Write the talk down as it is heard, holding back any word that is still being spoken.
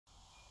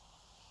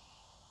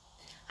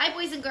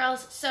boys and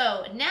girls.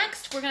 So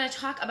next we're going to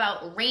talk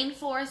about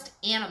rainforest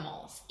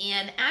animals.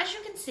 And as you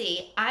can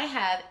see, I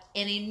have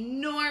an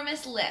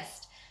enormous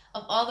list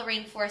of all the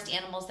rainforest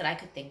animals that I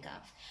could think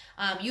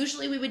of.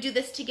 Usually we would do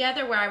this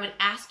together where I would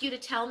ask you to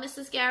tell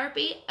Mrs.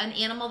 Garapi an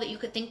animal that you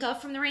could think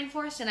of from the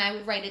rainforest and I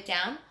would write it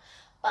down.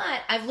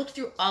 But I've looked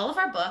through all of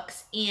our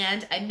books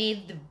and I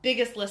made the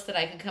biggest list that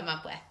I could come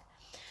up with.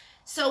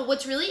 So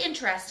what's really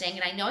interesting,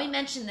 and I know I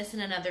mentioned this in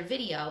another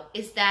video,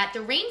 is that the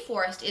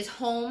rainforest is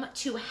home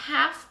to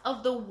half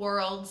of the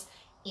world's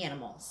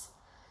animals.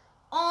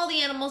 All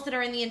the animals that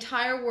are in the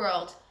entire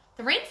world,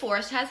 the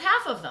rainforest has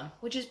half of them,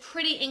 which is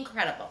pretty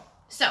incredible.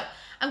 So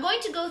I'm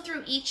going to go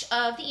through each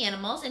of the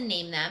animals and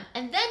name them,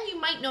 and then you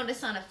might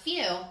notice on a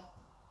few,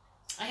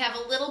 I have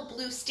a little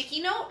blue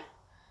sticky note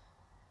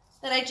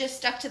that I just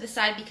stuck to the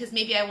side because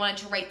maybe I wanted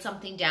to write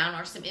something down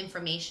or some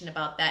information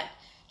about that,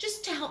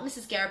 just to help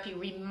Mrs. Garapi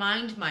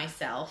remind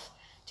myself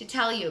to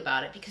tell you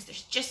about it because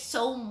there's just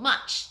so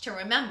much to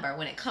remember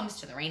when it comes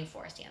to the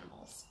rainforest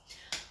animals.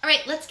 All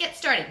right, let's get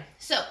started.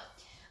 So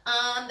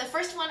the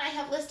first one I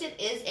have listed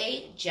is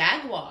a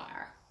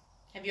jaguar.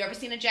 Have you ever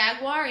seen a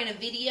jaguar in a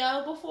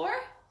video before?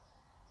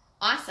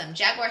 Awesome.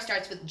 Jaguar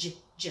starts with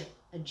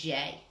a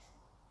J.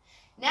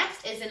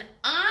 Next is an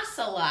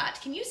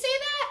ocelot. Can you say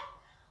that?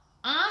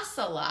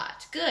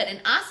 Ocelot. Good.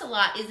 An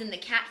ocelot is in the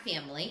cat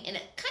family, and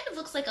it kind of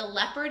looks like a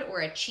leopard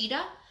or a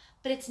cheetah,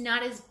 but it's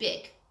not as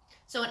big.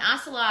 So an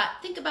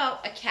ocelot, think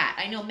about a cat.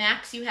 I know,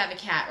 Max, you have a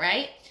cat,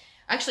 right?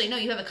 Actually, no,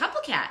 you have a couple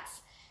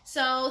cats.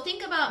 So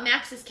think about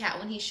Max's cat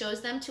when he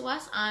shows them to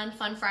us on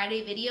Fun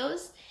Friday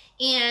videos,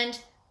 and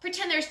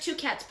pretend there's two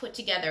cats put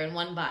together in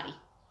one body.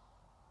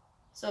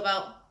 So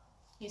about,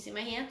 you see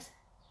my hands?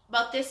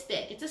 About this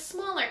big. It's a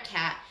smaller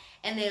cat,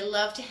 and they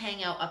love to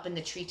hang out up in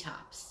the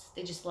treetops.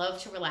 They just love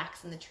to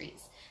relax in the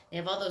trees. They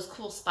have all those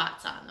cool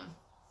spots on them.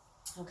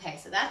 Okay,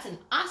 so that's an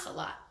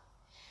ocelot.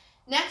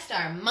 Next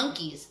are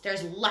monkeys.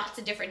 There's lots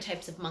of different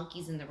types of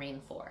monkeys in the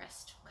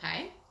rainforest,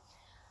 okay?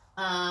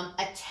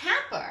 A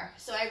tapir.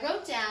 So I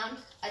wrote down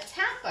a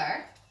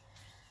tapir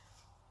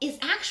is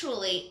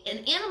actually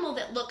an animal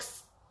that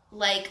looks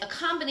like a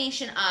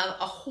combination of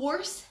a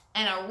horse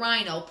and a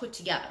rhino put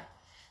together.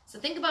 So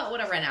think about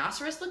what a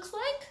rhinoceros looks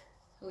like.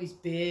 Oh, he's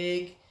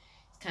big.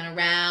 Kind of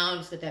round,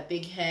 he's got that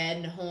big head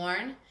and a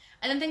horn.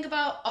 And then think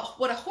about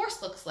what a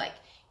horse looks like.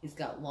 He's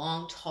got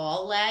long,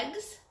 tall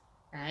legs,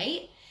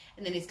 right?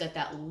 And then he's got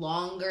that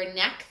longer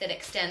neck that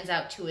extends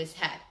out to his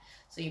head.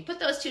 So you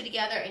put those two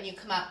together and you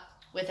come up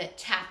with a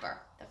tapir.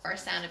 The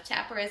first sound of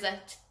tapir is a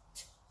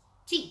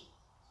T.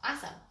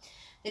 Awesome.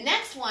 The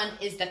next one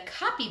is the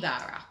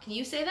capybara. Can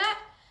you say that?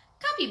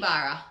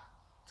 Capybara.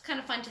 It's kind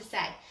of fun to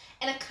say.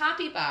 And a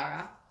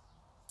capybara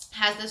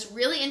has this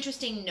really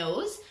interesting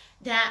nose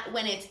that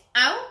when it's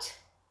out,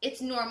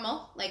 it's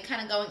normal, like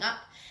kind of going up.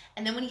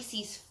 And then when he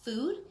sees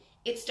food,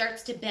 it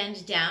starts to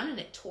bend down and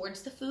it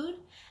towards the food.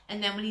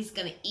 And then when he's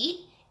going to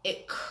eat,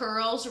 it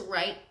curls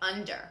right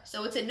under.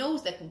 So it's a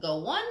nose that can go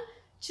 1,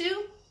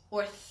 2,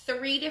 or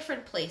 3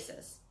 different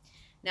places.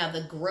 Now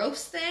the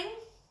gross thing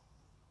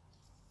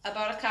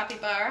about a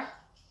capybara,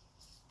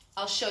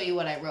 I'll show you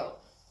what I wrote.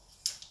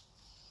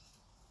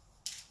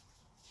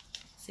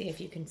 See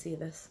if you can see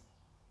this.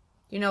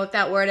 You know what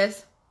that word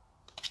is?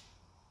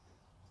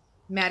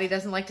 Maddie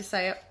doesn't like to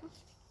say it.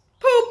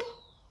 Poop.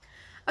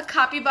 A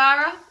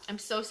capybara, I'm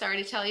so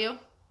sorry to tell you,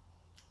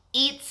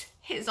 eats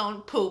his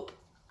own poop.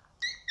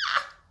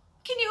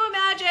 Can you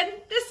imagine?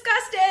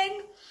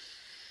 Disgusting.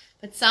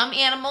 But some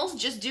animals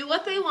just do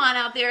what they want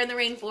out there in the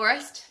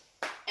rainforest,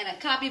 and a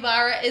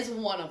capybara is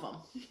one of them.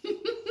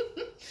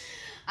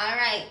 All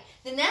right,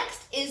 the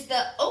next is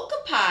the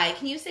okapi.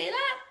 Can you say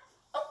that?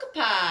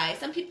 Okapi.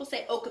 Some people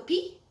say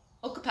okapi,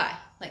 okapi,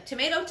 like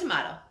tomato,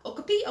 tomato.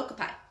 Okapi,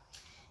 okapi.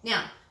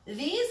 Now,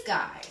 these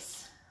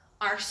guys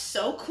are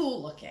so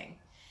cool looking.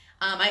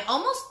 I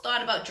almost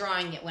thought about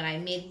drawing it when I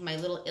made my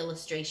little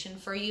illustration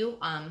for you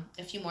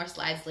a few more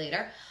slides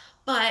later.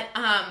 But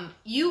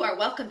you are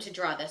welcome to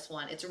draw this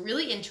one. It's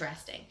really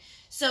interesting.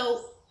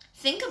 So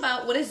think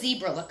about what a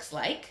zebra looks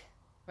like,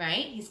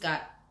 right? He's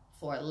got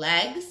 4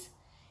 legs.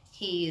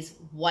 He's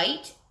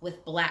white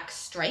with black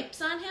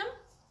stripes on him.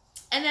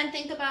 And then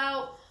think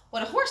about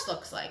what a horse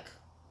looks like.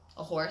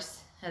 A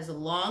horse has a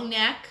long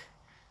neck,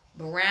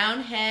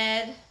 brown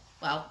head.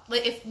 Well,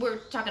 if we're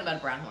talking about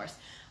a brown horse,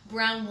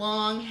 brown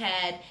long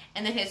head,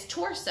 and then his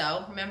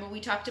torso. Remember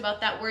we talked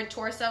about that word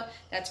torso?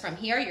 That's from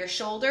here, your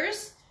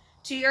shoulders,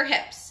 to your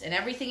hips and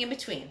everything in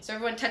between. So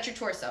everyone touch your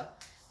torso.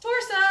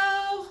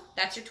 Torso!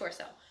 That's your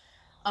torso.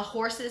 A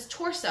horse's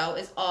torso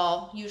is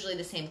all usually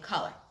the same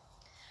color.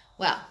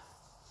 Well,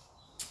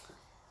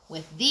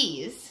 with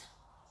these,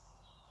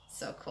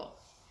 so cool.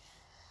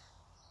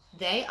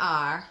 They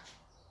are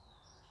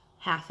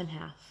half and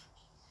half.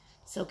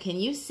 So can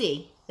you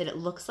see that it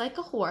looks like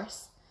a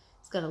horse?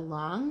 It's got a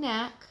long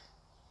neck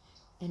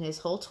and his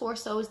whole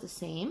torso is the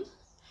same.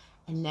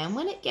 And then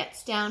when it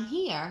gets down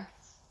here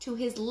to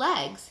his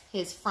legs,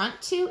 his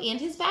front 2 and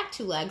his back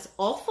 2 legs,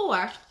 all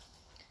 4,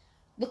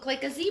 look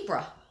like a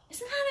zebra.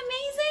 Isn't that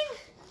amazing?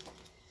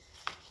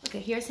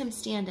 Look, here's him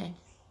standing.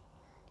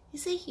 You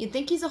see, you'd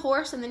think he's a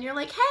horse, and then you're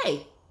like,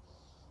 hey,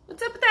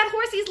 what's up with that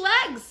horse's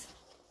legs?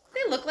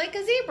 They look like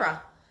a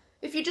zebra.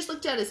 If you just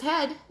looked at his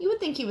head, you would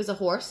think he was a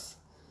horse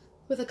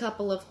with a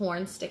couple of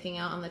horns sticking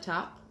out on the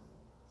top.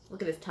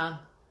 Look at his tongue.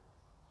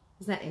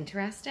 Isn't that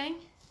interesting?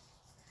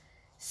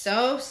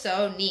 So,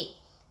 so neat.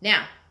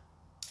 Now,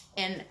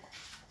 an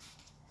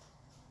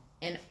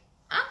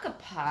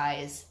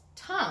octopi's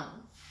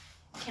tongue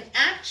can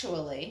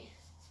actually,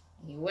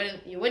 you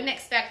wouldn't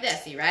expect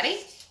this. Are you ready?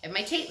 I have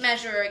my tape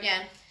measure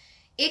again.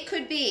 It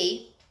could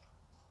be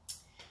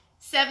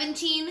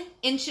 17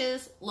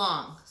 inches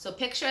long. So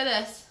picture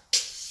this.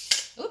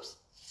 Oops.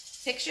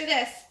 Picture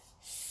this.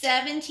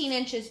 17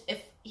 inches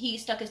if he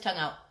stuck his tongue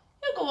out.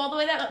 It'll go all the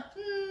way that long.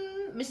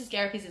 Mrs.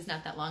 Garapies is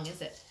not that long,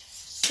 is it?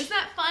 Isn't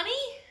that funny?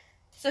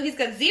 So he's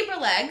got zebra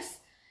legs,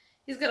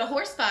 he's got a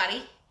horse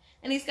body,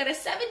 and he's got a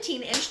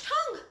 17-inch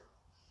tongue.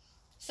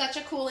 Such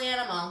a cool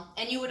animal.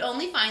 And you would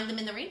only find them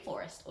in the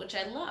rainforest, which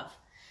I love.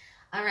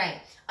 All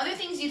right. Other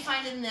things you'd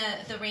find in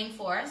the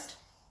rainforest.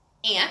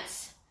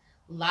 Ants.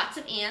 Lots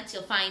of ants.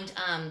 You'll find,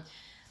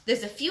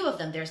 there's a few of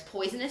them. There's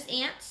poisonous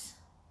ants.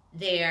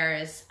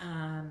 There's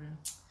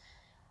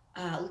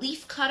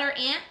leaf cutter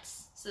ants.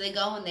 So they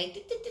go and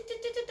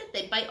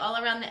they bite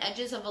all around the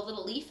edges of a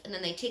little leaf, and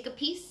then they take a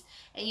piece,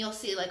 and you'll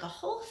see like a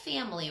whole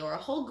family or a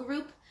whole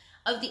group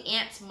of the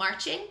ants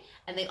marching,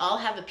 and they all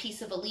have a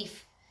piece of a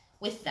leaf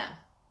with them.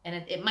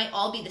 And it might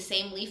all be the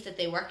same leaf that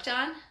they worked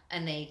on,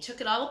 and they took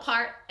it all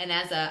apart, and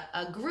as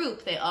a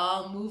group, they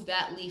all moved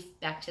that leaf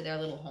back to their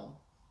little home.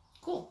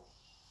 Cool.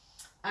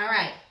 All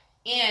right.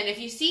 And if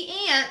you see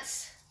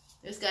ants,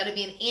 there's got to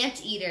be an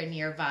anteater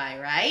nearby,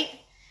 right?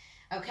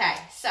 Okay,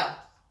 so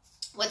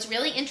what's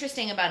really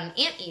interesting about an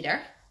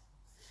anteater,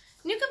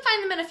 you can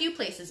find them in a few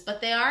places,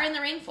 but they are in the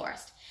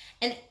rainforest.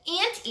 An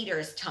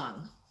anteater's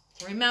tongue,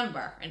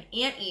 remember, an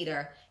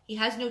anteater, he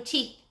has no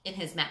teeth in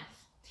his mouth.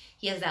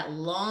 He has that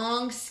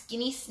long,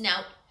 skinny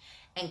snout,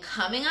 and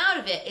coming out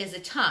of it is a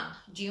tongue.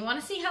 Do you want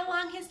to see how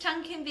long his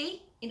tongue can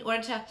be in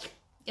order to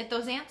get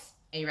those ants?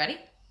 Are you ready?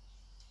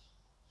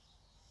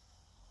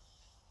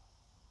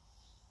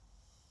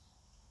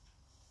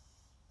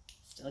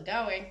 Still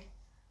going.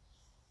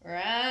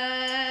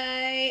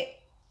 Right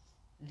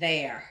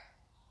there.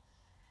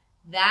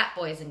 That,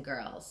 boys and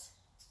girls,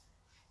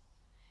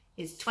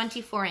 is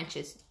 24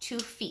 inches, 2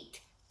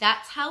 feet.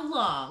 That's how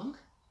long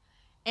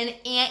an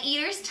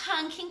anteater's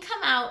tongue can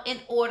come out in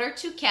order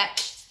to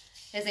catch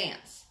his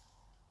ants.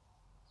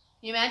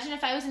 Can you imagine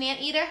if I was an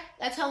anteater?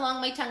 That's how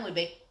long my tongue would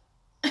be.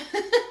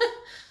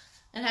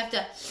 And have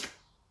to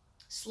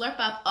slurp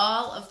up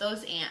all of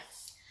those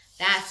ants.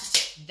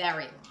 That's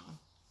very long.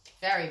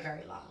 Very,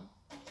 very long.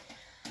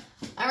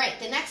 All right,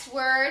 the next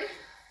word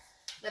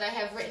that I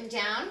have written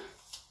down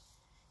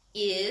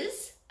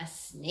is a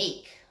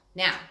snake.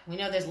 Now, we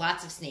know there's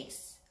lots of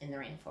snakes in the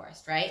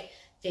rainforest, right?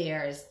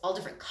 There's all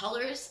different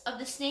colors of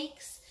the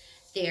snakes.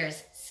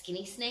 There's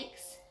skinny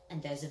snakes,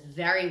 and there's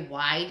very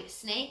wide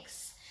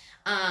snakes.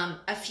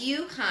 A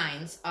few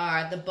kinds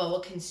are the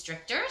boa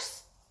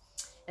constrictors,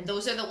 and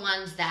those are the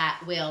ones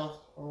that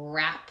will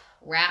wrap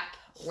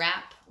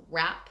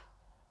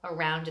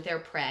around their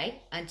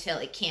prey until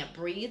it can't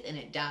breathe and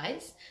it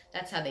dies.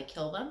 That's how they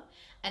kill them.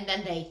 And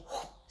then they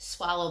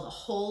swallow the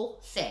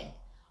whole thing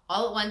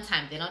all at one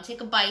time. They don't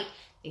take a bite,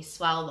 they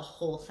swallow the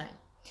whole thing.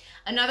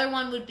 Another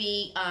one would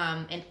be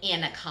an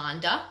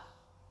anaconda.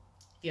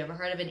 Have you ever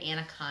heard of an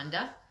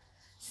anaconda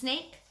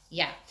snake?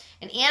 Yeah.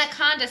 An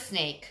anaconda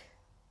snake,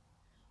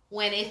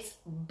 when it's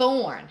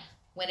born,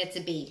 when it's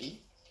a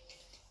baby,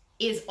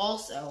 is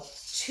also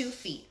 2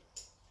 feet,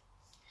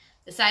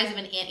 the size of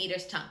an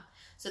anteater's tongue.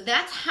 So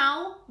that's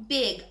how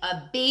big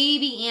a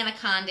baby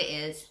anaconda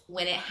is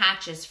when it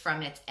hatches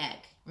from its egg.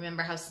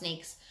 Remember how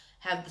snakes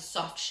have the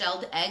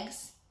soft-shelled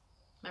eggs?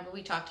 Remember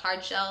we talked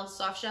hard shell,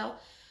 soft shell?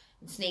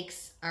 And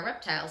snakes are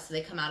reptiles, so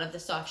they come out of the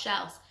soft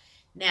shells.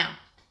 Now,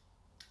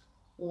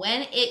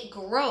 when it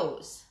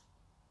grows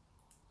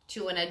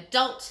to an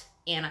adult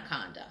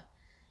anaconda,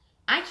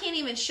 I can't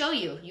even show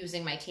you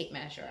using my tape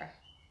measure.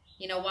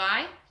 You know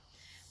why?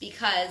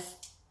 Because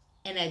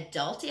an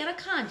adult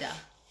anaconda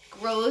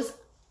grows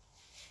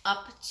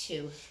up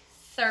to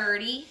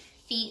 30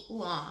 feet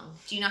long.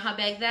 Do you know how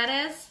big that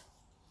is?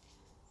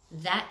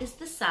 That is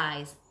the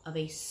size of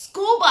a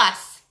school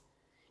bus.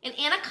 An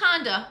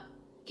anaconda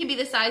can be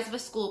the size of a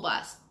school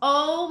bus.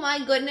 Oh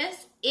my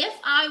goodness. If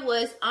I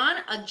was on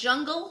a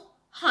jungle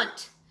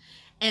hunt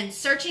and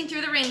searching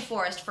through the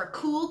rainforest for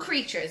cool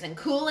creatures and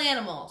cool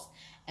animals,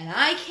 and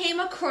I came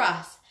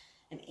across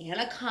an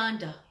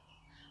anaconda,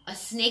 a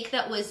snake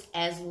that was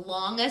as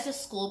long as a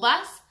school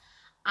bus,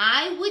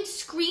 I would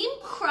scream,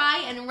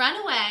 cry, and run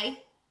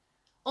away.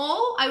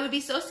 Oh, I would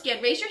be so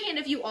scared. Raise your hand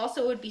if you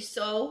also would be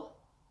so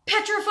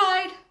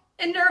petrified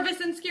and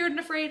nervous and scared and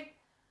afraid.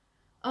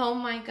 Oh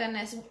my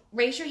goodness.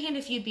 Raise your hand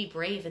if you'd be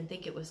brave and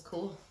think it was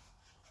cool.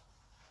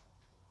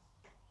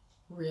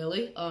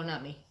 Really? Oh,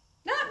 not me.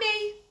 Not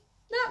me.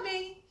 Not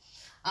me.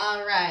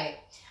 All right.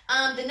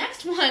 The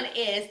next one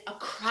is a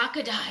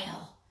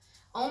crocodile.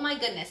 Oh my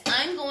goodness.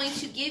 I'm going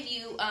to give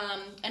you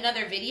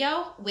another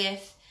video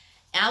with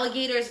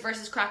alligators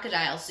versus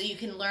crocodiles so you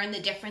can learn the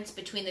difference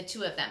between the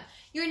two of them.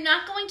 You're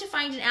not going to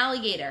find an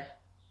alligator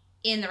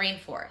in the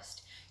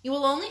rainforest. You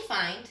will only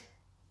find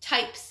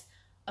types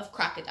of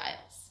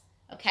crocodiles,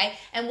 okay?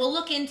 And we'll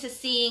look into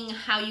seeing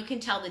how you can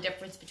tell the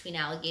difference between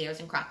alligators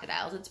and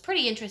crocodiles. It's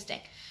pretty interesting.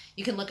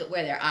 You can look at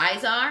where their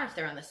eyes are, if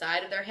they're on the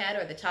side of their head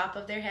or the top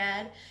of their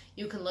head.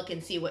 You can look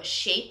and see what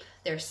shape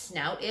their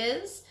snout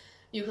is.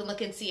 You can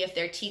look and see if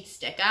their teeth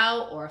stick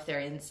out or if they're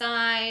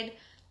inside.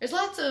 There's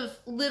lots of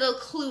little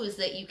clues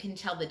that you can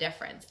tell the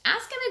difference.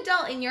 Ask an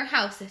adult in your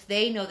house if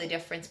they know the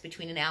difference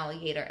between an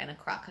alligator and a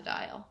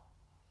crocodile.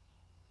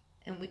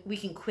 And we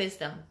can quiz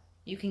them.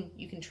 You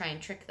can try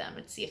and trick them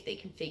and see if they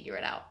can figure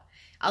it out.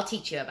 I'll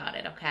teach you about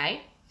it,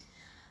 okay?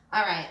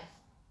 All right.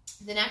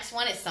 The next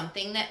one is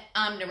something that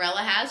Norella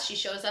has. She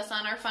shows us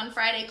on our Fun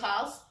Friday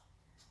calls.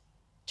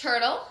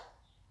 Turtle,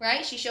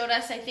 right? She showed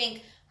us, I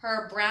think,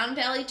 her brown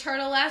belly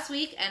turtle last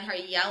week and her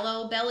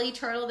yellow belly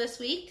turtle this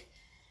week.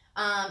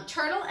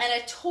 Turtle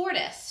and a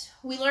tortoise.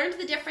 We learned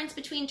the difference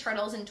between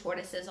turtles and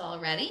tortoises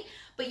already,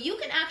 but you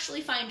can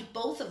actually find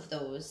both of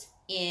those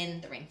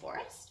in the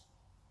rainforest.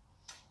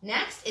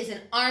 Next is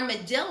an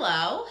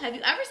armadillo. Have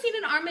you ever seen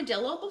an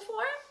armadillo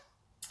before?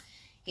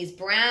 He's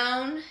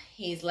brown.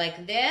 He's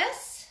like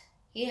this.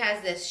 He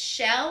has this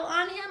shell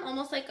on him,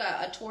 almost like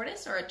a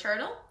tortoise or a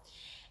turtle.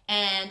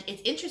 And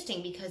it's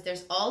interesting because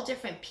there's all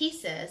different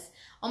pieces,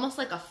 almost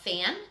like a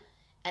fan.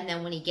 And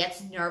then when he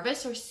gets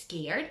nervous or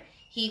scared,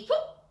 he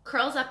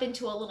curls up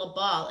into a little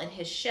ball and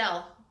his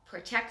shell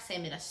protects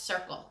him in a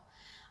circle.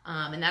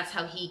 And that's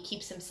how he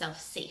keeps himself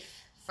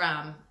safe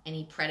from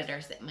any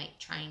predators that might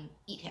try and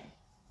eat him.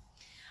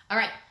 All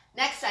right,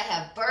 next I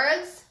have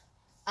birds.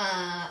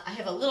 I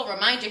have a little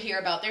reminder here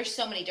about there's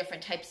so many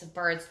different types of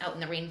birds out in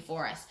the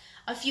rainforest.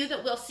 A few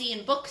that we'll see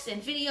in books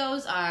and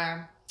videos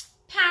are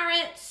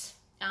parrots,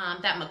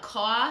 that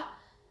macaw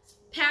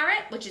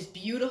parrot, which is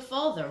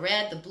beautiful, the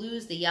red, the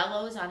blues, the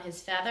yellows on his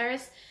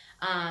feathers.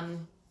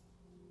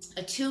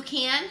 A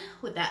toucan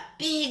with that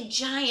big,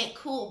 giant,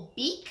 cool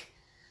beak,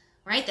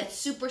 right? That's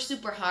super,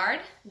 super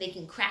hard. They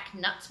can crack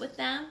nuts with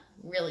them.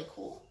 Really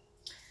cool.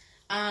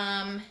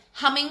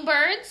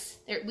 Hummingbirds.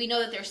 We know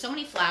that there's so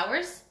many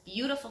flowers,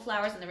 beautiful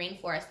flowers in the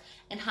rainforest,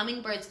 and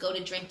hummingbirds go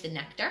to drink the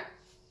nectar.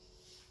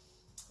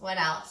 What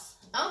else?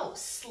 Oh,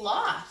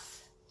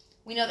 sloth.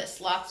 We know that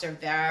sloths are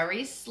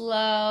very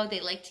slow.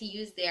 They like to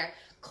use their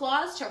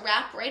claws to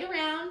wrap right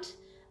around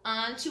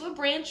onto a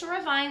branch or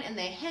a vine, and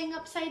they hang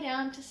upside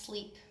down to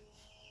sleep.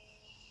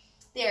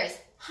 There's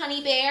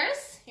honey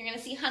bears. You're going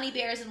to see honey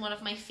bears in one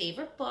of my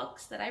favorite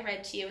books that I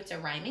read to you. It's a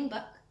rhyming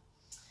book.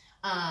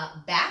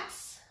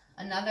 Bats.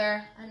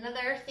 Another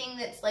thing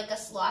that's like a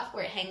sloth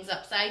where it hangs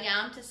upside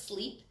down to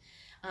sleep.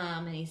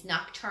 And he's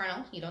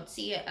nocturnal. You don't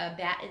see a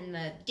bat in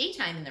the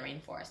daytime in the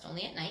rainforest,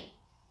 only at night.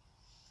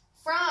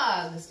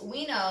 Frogs.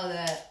 We know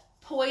that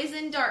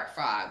poison dart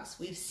frogs.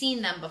 We've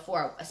seen them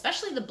before,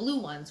 especially the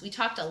blue ones. We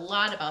talked a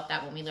lot about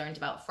that when we learned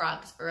about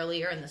frogs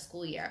earlier in the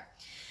school year.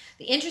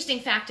 The interesting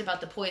fact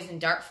about the poison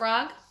dart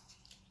frog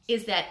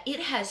is that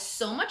it has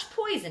so much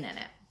poison in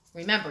it.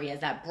 Remember, he has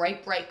that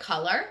bright, bright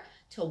color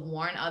to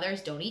warn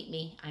others, don't eat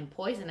me, I'm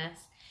poisonous.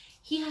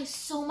 He has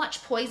so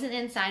much poison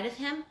inside of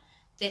him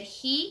that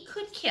he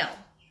could kill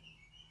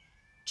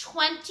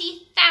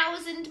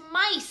 20,000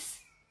 mice.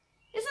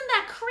 Isn't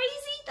that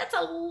crazy? That's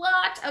a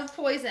lot of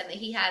poison that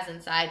he has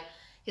inside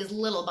his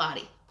little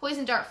body.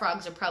 Poison dart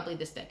frogs are probably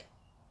this big.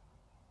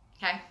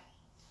 Okay?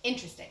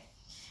 Interesting.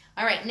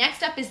 All right,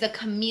 next up is the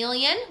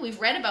chameleon. We've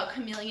read about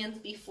chameleons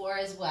before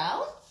as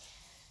well.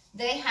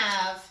 They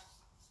have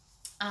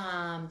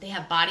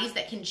bodies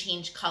that can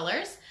change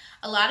colors.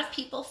 A lot of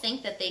people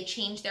think that they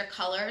change their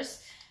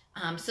colors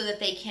so that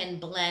they can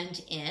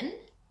blend in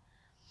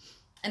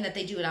and that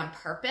they do it on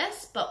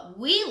purpose. But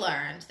we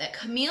learned that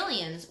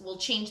chameleons will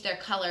change their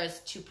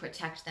colors to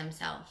protect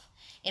themselves.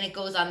 And it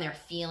goes on their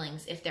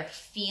feelings. If they're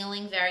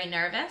feeling very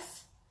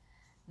nervous,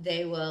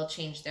 they will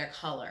change their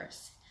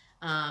colors.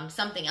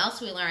 Something else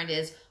we learned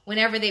is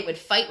whenever they would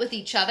fight with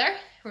each other,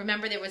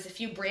 remember there was a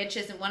few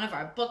branches in one of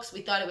our books,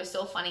 we thought it was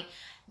so funny,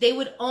 they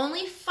would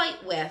only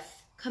fight with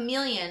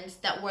chameleons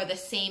that were the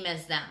same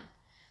as them.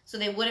 So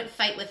they wouldn't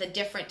fight with a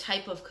different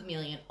type of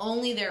chameleon,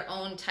 only their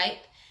own type,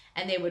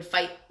 and they would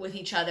fight with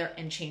each other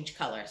and change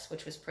colors,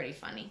 which was pretty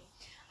funny.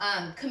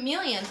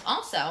 Chameleons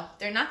also,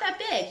 they're not that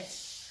big,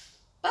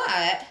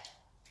 but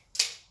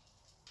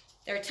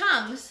their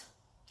tongues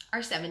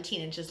are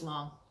 17 inches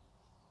long.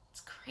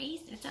 It's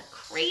crazy. It's a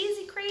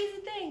crazy, crazy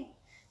thing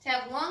to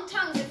have long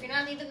tongues if you're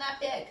not even that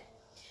big.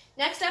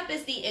 Next up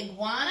is the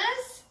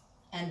iguanas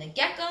and the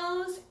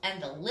geckos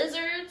and the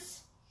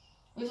lizards.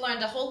 We've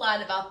learned a whole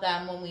lot about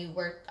them when we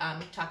were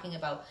talking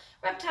about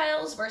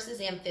reptiles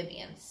versus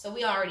amphibians, so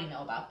we already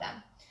know about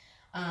them.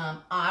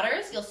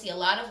 Otters, you'll see a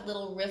lot of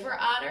little river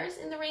otters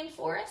in the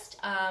rainforest.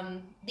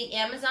 The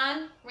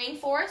Amazon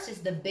rainforest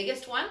is the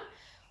biggest one.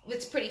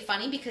 It's pretty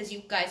funny because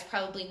you guys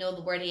probably know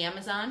the word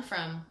Amazon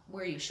from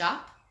where you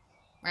shop,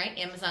 right?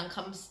 Amazon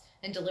comes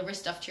and delivers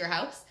stuff to your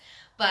house.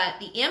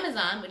 But the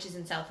Amazon, which is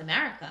in South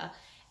America,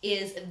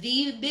 is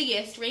the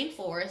biggest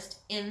rainforest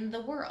in the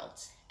world.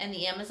 And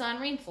the Amazon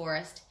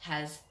rainforest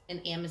has an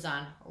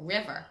Amazon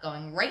river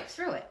going right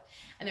through it.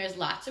 And there's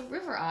lots of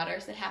river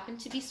otters that happen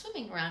to be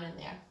swimming around in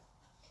there.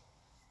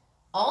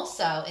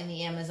 Also in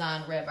the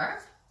Amazon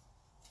River,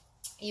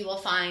 you will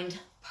find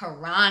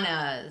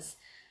piranhas.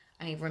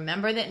 I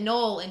remember that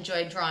Noel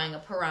enjoyed drawing a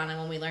piranha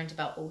when we learned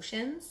about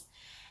oceans.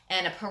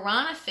 And a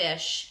piranha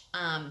fish,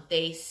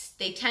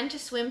 they tend to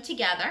swim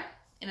together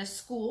in a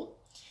school.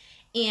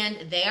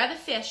 And they are the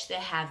fish that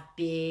have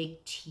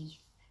big teeth,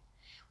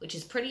 which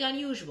is pretty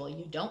unusual.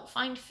 You don't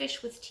find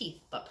fish with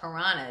teeth, but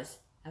piranhas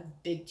have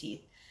big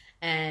teeth.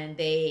 And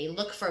they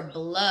look for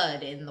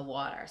blood in the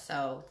water.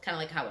 So kind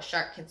of like how a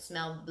shark can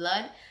smell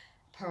blood,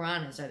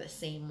 piranhas are the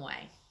same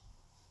way.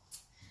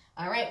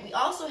 All right, we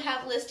also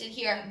have listed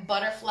here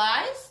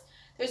butterflies.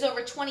 There's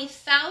over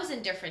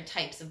 20,000 different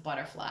types of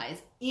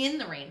butterflies in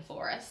the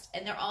rainforest,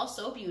 and they're all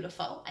so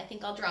beautiful. I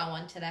think I'll draw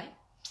one today.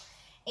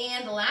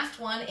 And the last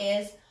one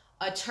is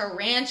a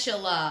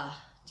tarantula.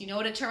 Do you know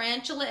what a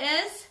tarantula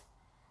is?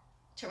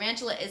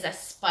 Tarantula is a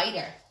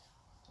spider.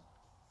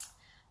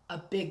 A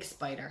big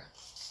spider.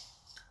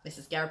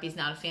 Mrs. Garapy's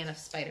not a fan of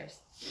spiders.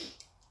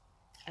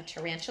 A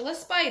tarantula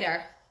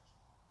spider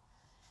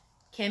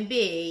can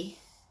be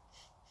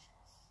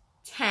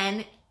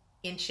 10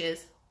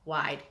 inches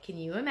wide. Can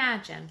you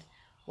imagine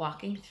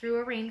walking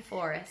through a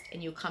rainforest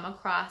and you come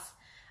across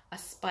a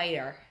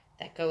spider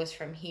that goes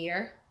from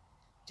here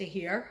to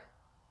here?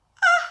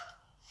 Ah!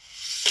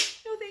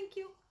 No, thank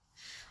you.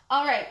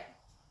 All right.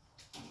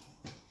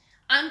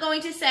 I'm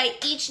going to say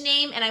each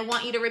name and I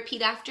want you to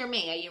repeat after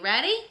me. Are you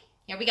ready?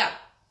 Here we go.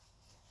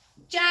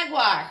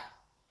 Jaguar,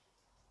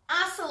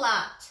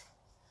 ocelot,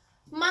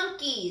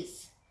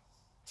 monkeys,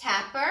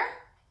 tapir,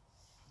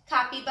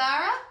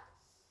 capybara,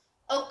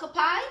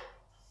 okapi,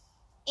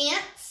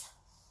 ants,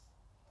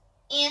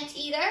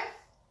 anteater,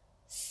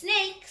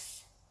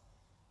 snakes,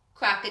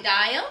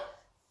 crocodile,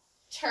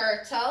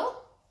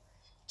 turtle,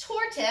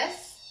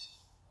 tortoise,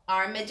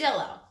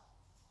 armadillo.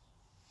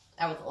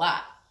 That was a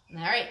lot.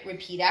 All right,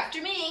 repeat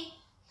after me.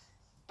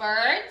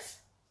 Birds,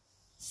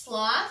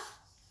 sloth,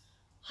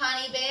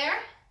 honey bear,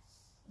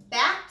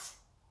 bat,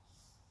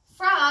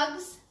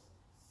 frogs,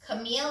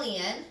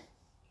 chameleon,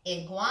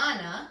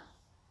 iguana,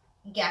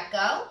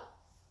 gecko,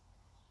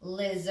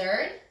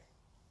 lizard,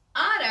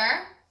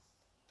 otter,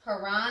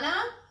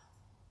 piranha,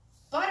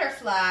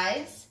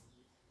 butterflies,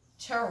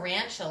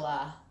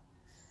 tarantula.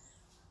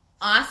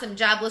 Awesome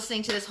job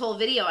listening to this whole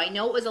video. I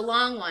know it was a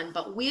long one,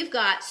 but we've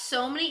got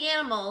so many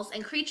animals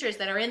and creatures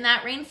that are in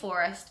that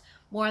rainforest.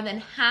 More than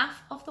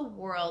half of the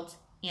world's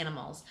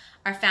animals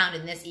are found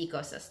in this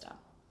ecosystem.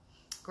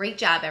 Great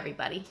job,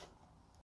 everybody.